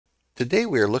Today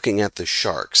we are looking at the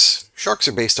Sharks. Sharks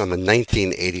are based on the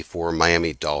 1984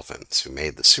 Miami Dolphins, who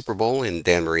made the Super Bowl in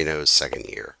Dan Marino's second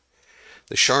year.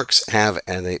 The Sharks have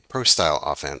a pro-style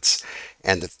offense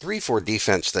and a 3-4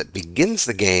 defense that begins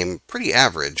the game pretty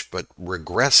average but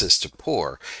regresses to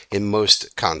poor in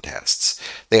most contests.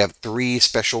 They have three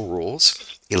special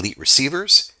rules: elite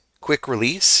receivers, quick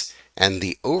release, and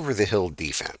the over-the-hill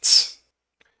defense.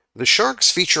 The Sharks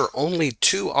feature only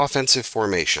two offensive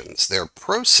formations. Their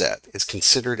pro set is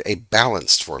considered a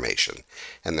balanced formation,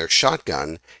 and their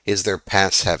shotgun is their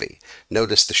pass-heavy.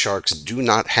 Notice the Sharks do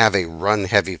not have a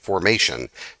run-heavy formation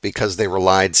because they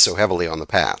relied so heavily on the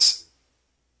pass.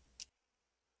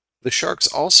 The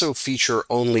Sharks also feature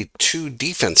only two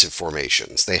defensive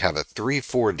formations. They have a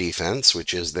 3-4 defense,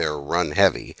 which is their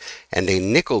run-heavy, and a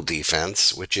nickel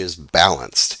defense, which is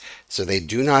balanced. So they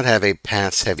do not have a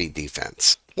pass-heavy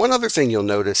defense. One other thing you'll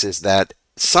notice is that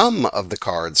some of the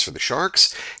cards for the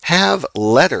Sharks have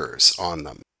letters on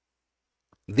them.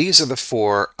 These are the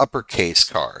four uppercase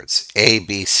cards, A,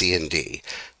 B, C, and D.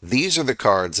 These are the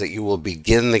cards that you will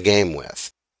begin the game with.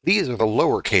 These are the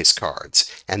lowercase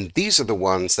cards, and these are the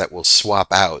ones that will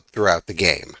swap out throughout the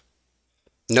game.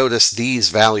 Notice these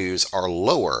values are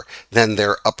lower than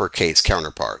their uppercase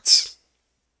counterparts.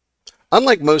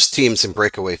 Unlike most teams in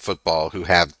Breakaway Football who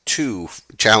have two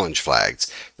challenge flags,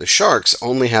 the Sharks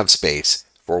only have space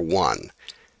for one.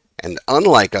 And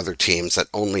unlike other teams that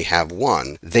only have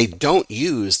one, they don't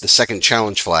use the second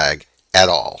challenge flag at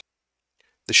all.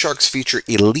 The Sharks feature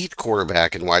elite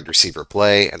quarterback and wide receiver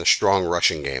play and a strong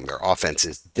rushing game. Their offense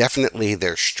is definitely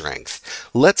their strength.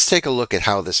 Let's take a look at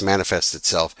how this manifests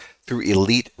itself through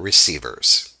elite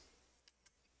receivers.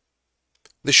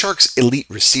 The Sharks' elite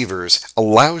receivers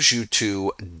allows you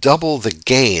to double the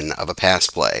gain of a pass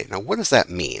play. Now, what does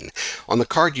that mean? On the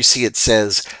card you see it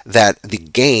says that the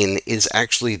gain is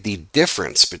actually the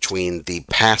difference between the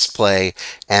pass play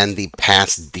and the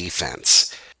pass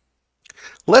defense.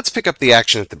 Let's pick up the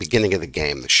action at the beginning of the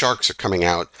game. The Sharks are coming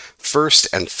out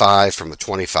 1st and 5 from the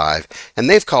 25, and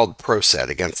they've called pro set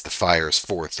against the Fire's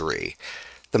 4-3.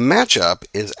 The matchup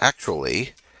is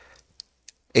actually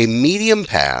a medium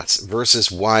pass versus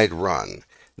wide run.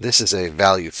 This is a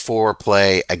value 4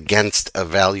 play against a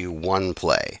value 1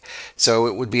 play. So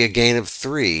it would be a gain of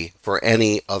 3 for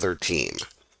any other team.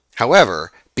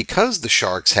 However, because the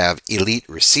Sharks have elite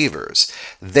receivers,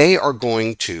 they are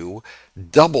going to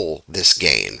double this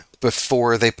gain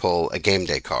before they pull a game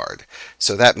day card.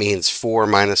 So that means 4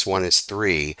 minus 1 is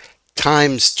 3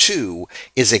 times 2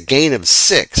 is a gain of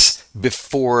 6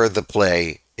 before the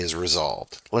play is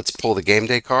resolved. Let's pull the game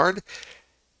day card,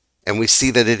 and we see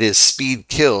that it is speed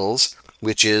kills,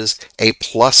 which is a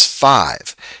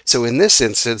 +5. So in this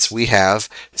instance, we have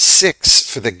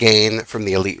 6 for the gain from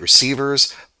the elite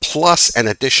receivers, plus an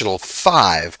additional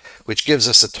 5, which gives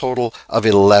us a total of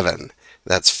 11.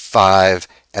 That's 5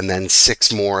 and then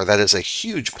 6 more. That is a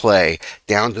huge play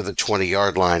down to the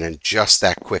 20-yard line, and just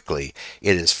that quickly,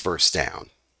 it is first down.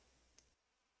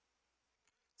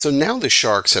 So now the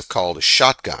Sharks have called a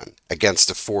shotgun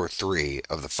against a 4-3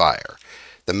 of the Fire.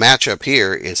 The matchup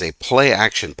here is a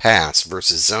play-action pass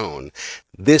versus zone.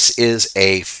 This is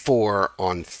a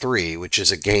 4-on-3, which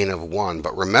is a gain of 1.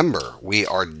 But remember, we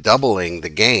are doubling the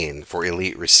gain for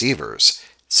elite receivers.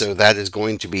 So that is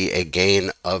going to be a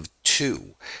gain of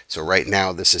 2. So right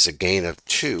now this is a gain of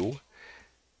 2.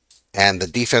 And the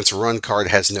defense run card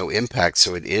has no impact,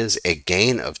 so it is a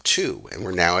gain of 2. And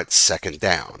we're now at second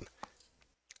down.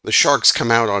 The Sharks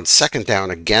come out on second down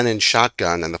again in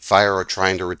shotgun, and the Fire are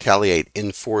trying to retaliate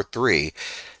in 4-3.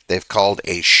 They've called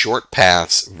a short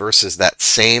pass versus that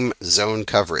same zone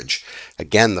coverage.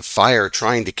 Again, the Fire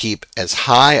trying to keep as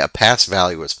high a pass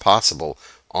value as possible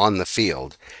on the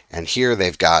field. And here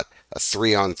they've got a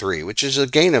 3-on-3, which is a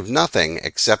gain of nothing,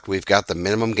 except we've got the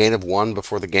minimum gain of 1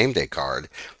 before the game day card.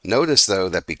 Notice, though,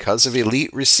 that because of elite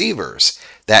receivers,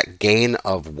 that gain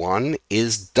of 1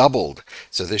 is doubled.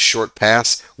 So this short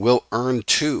pass will earn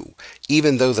 2.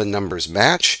 Even though the numbers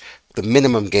match, the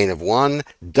minimum gain of 1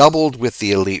 doubled with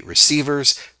the elite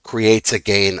receivers creates a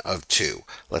gain of 2.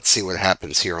 Let's see what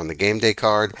happens here on the game day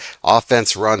card.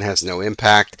 Offense run has no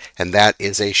impact, and that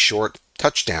is a short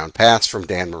touchdown pass from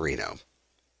Dan Marino.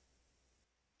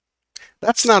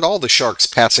 That's not all the Sharks'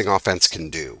 passing offense can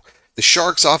do. The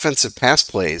Sharks' offensive pass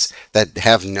plays that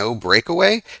have no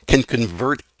breakaway can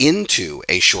convert into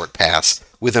a short pass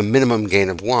with a minimum gain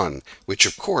of 1, which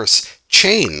of course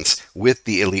chains with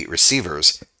the elite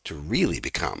receivers to really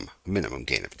become a minimum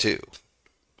gain of 2.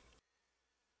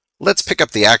 Let's pick up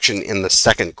the action in the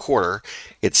second quarter.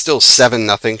 It's still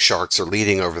 7-0. Sharks are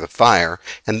leading over the Fire,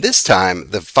 and this time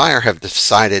the Fire have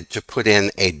decided to put in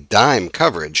a dime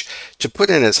coverage to put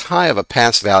in as high of a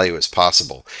pass value as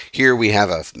possible. Here we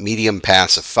have a medium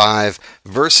pass of 5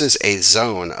 versus a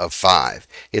zone of 5.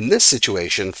 In this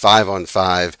situation, 5 on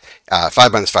 5,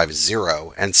 5 minus 5 is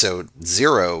 0, and so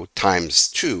 0 times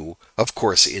 2 of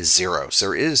course is 0. So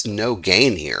there is no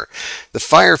gain here. The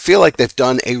Fire feel like they've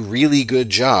done a really good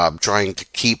job trying to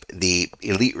keep the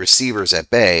elite receivers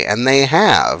at bay, and they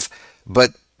have,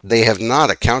 but they have not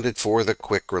accounted for the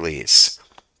quick release.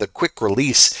 The quick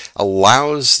release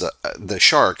allows the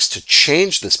Sharks to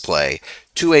change this play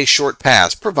to a short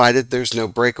pass, provided there's no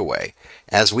breakaway.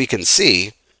 As we can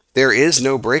see, there is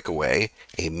no breakaway.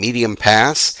 A medium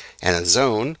pass and a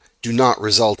zone do not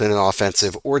result in an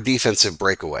offensive or defensive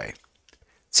breakaway.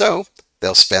 So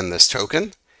they'll spend this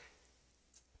token,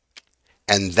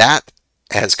 and that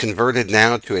has converted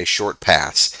now to a short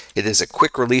pass. It is a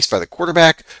quick release by the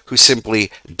quarterback who simply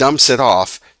dumps it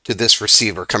off to this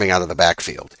receiver coming out of the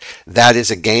backfield. That is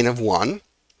a gain of 1,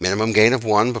 minimum gain of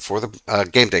 1 before the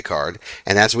game day card,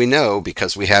 and as we know,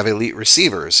 because we have elite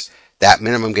receivers, that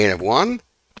minimum gain of 1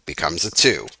 becomes a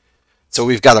 2. So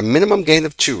we've got a minimum gain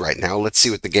of 2 right now. Let's see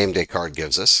what the game day card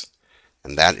gives us.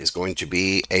 And that is going to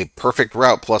be a perfect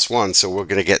route plus 1. So we're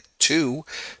going to get 2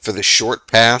 for the short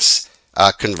pass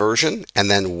conversion,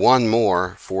 and then 1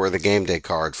 more for the game day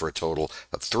card for a total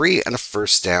of 3 and a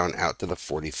first down out to the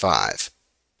 45.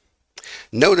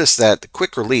 Notice that the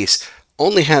quick release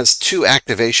only has 2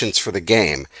 activations for the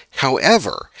game.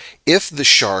 However, if the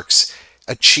Sharks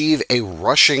achieve a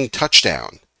rushing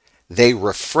touchdown, they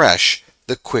refresh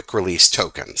the quick release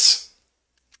tokens.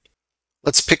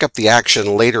 Let's pick up the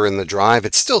action later in the drive.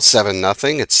 It's still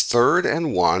 7-0. It's 3rd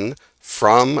and 1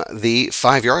 from the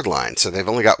 5-yard line. So they've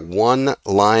only got 1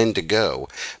 line to go.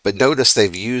 But notice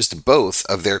they've used both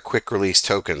of their quick release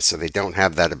tokens, so they don't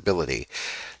have that ability.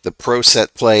 The pro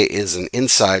set play is an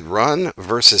inside run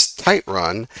versus tight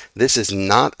run. This is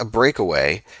not a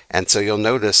breakaway, and so you'll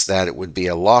notice that it would be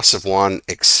a loss of 1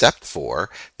 except for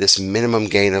this minimum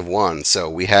gain of 1. So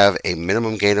we have a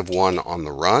minimum gain of 1 on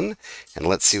the run, and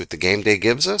let's see what the game day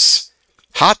gives us.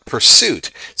 Hot pursuit,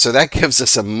 so that gives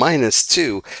us a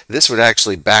 -2. This would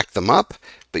actually back them up,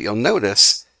 but you'll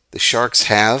notice the Sharks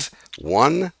have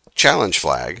 1 challenge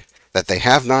flag that they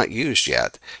have not used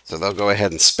yet. So they'll go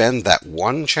ahead and spend that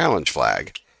 1 challenge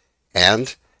flag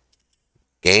and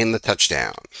gain the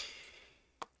touchdown.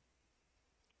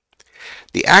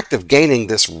 The act of gaining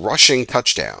this rushing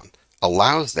touchdown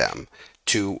allows them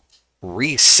to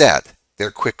reset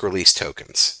their quick release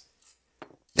tokens.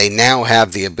 They now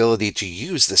have the ability to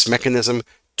use this mechanism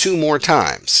 2 more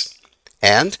times.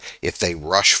 And if they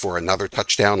rush for another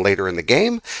touchdown later in the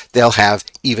game, they'll have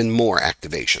even more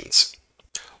activations.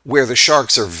 Where the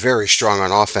Sharks are very strong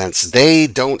on offense, they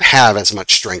don't have as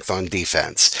much strength on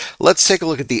defense. Let's take a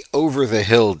look at the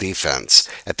over-the-hill defense.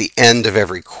 At the end of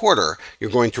every quarter, you're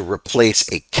going to replace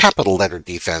a capital letter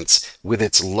defense with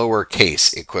its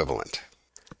lowercase equivalent.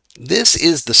 This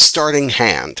is the starting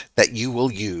hand that you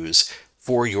will use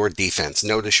for your defense.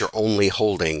 Notice you're only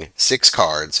holding 6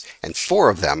 cards, and 4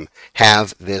 of them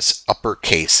have this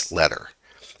uppercase letter.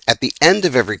 At the end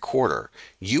of every quarter,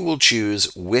 you will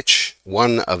choose which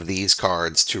one of these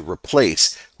cards to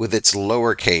replace with its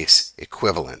lowercase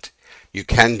equivalent. You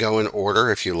can go in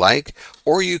order if you like,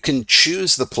 or you can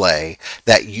choose the play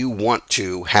that you want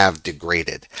to have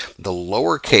degraded. The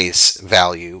lowercase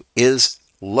value is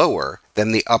lower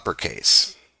than the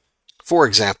uppercase. For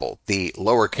example, the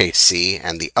lowercase c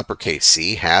and the uppercase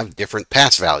c have different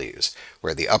pass values,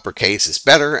 where the uppercase is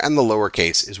better and the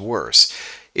lowercase is worse.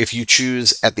 If you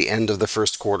choose at the end of the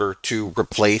first quarter to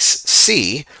replace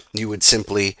C, you would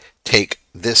simply take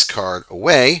this card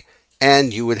away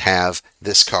and you would have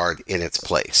this card in its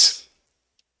place.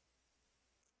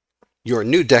 Your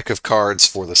new deck of cards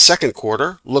for the second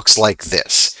quarter looks like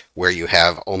this, where you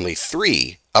have only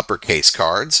 3 uppercase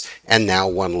cards and now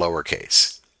 1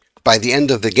 lowercase. By the end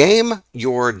of the game,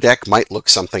 your deck might look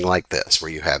something like this,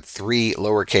 where you have 3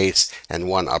 lowercase and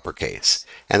 1 uppercase.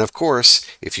 And of course,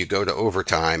 if you go to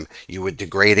overtime, you would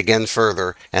degrade again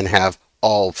further and have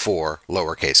all 4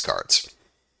 lowercase cards.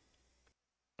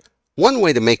 One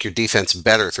way to make your defense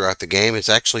better throughout the game is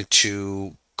actually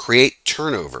to create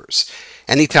turnovers.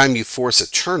 Anytime you force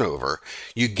a turnover,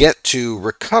 you get to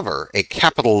recover a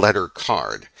capital letter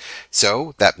card.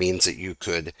 So that means that you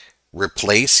could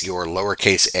replace your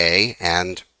lowercase a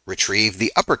and retrieve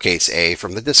the uppercase A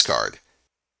from the discard.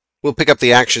 We'll pick up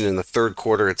the action in the third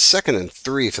quarter. It's 2nd and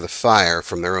 3 for the Fire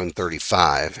from their own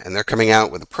 35, and they're coming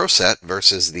out with a pro set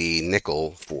versus the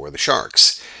nickel for the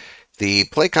Sharks. The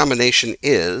play combination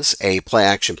is a play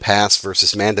action pass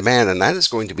versus man-to-man, and that is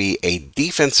going to be a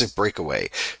defensive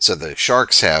breakaway. So the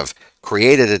Sharks have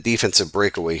created a defensive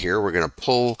breakaway here. We're going to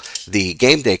pull the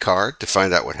game day card to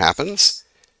find out what happens.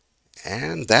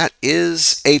 And that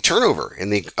is a turnover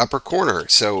in the upper corner.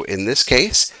 So in this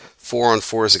case,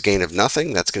 4-on-4 is a gain of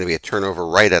nothing. That's going to be a turnover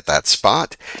right at that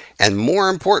spot. And more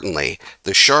importantly,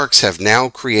 the Sharks have now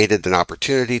created an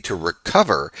opportunity to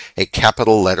recover a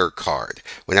capital letter card.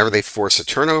 Whenever they force a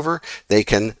turnover, they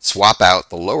can swap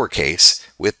out the lowercase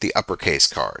with the uppercase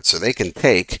card. So they can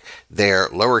take their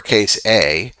lowercase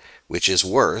a, which is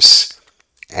worse,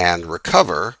 and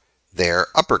recover their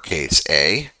uppercase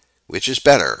a, which is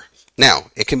better.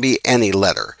 Now, it can be any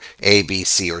letter, A, B,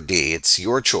 C, or D. It's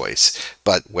your choice,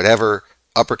 but whatever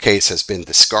uppercase has been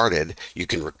discarded, you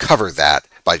can recover that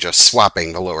by just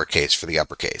swapping the lowercase for the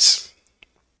uppercase.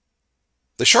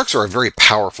 The Sharks are a very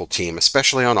powerful team,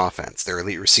 especially on offense. Their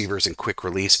elite receivers and quick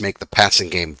release make the passing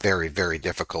game very, very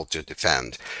difficult to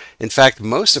defend. In fact,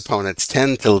 most opponents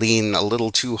tend to lean a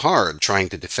little too hard trying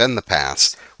to defend the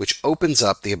pass, which opens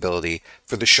up the ability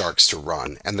for the Sharks to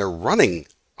run, and their running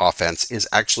offense is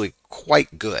actually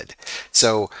quite good.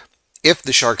 So if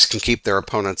the Sharks can keep their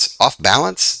opponents off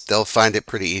balance, they'll find it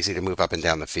pretty easy to move up and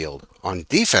down the field. On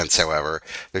defense, however,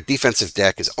 their defensive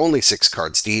deck is only 6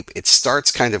 cards deep. It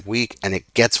starts kind of weak and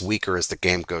it gets weaker as the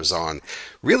game goes on.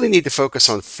 Really need to focus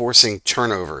on forcing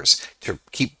turnovers to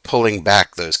keep pulling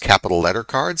back those capital letter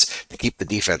cards to keep the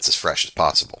defense as fresh as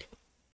possible.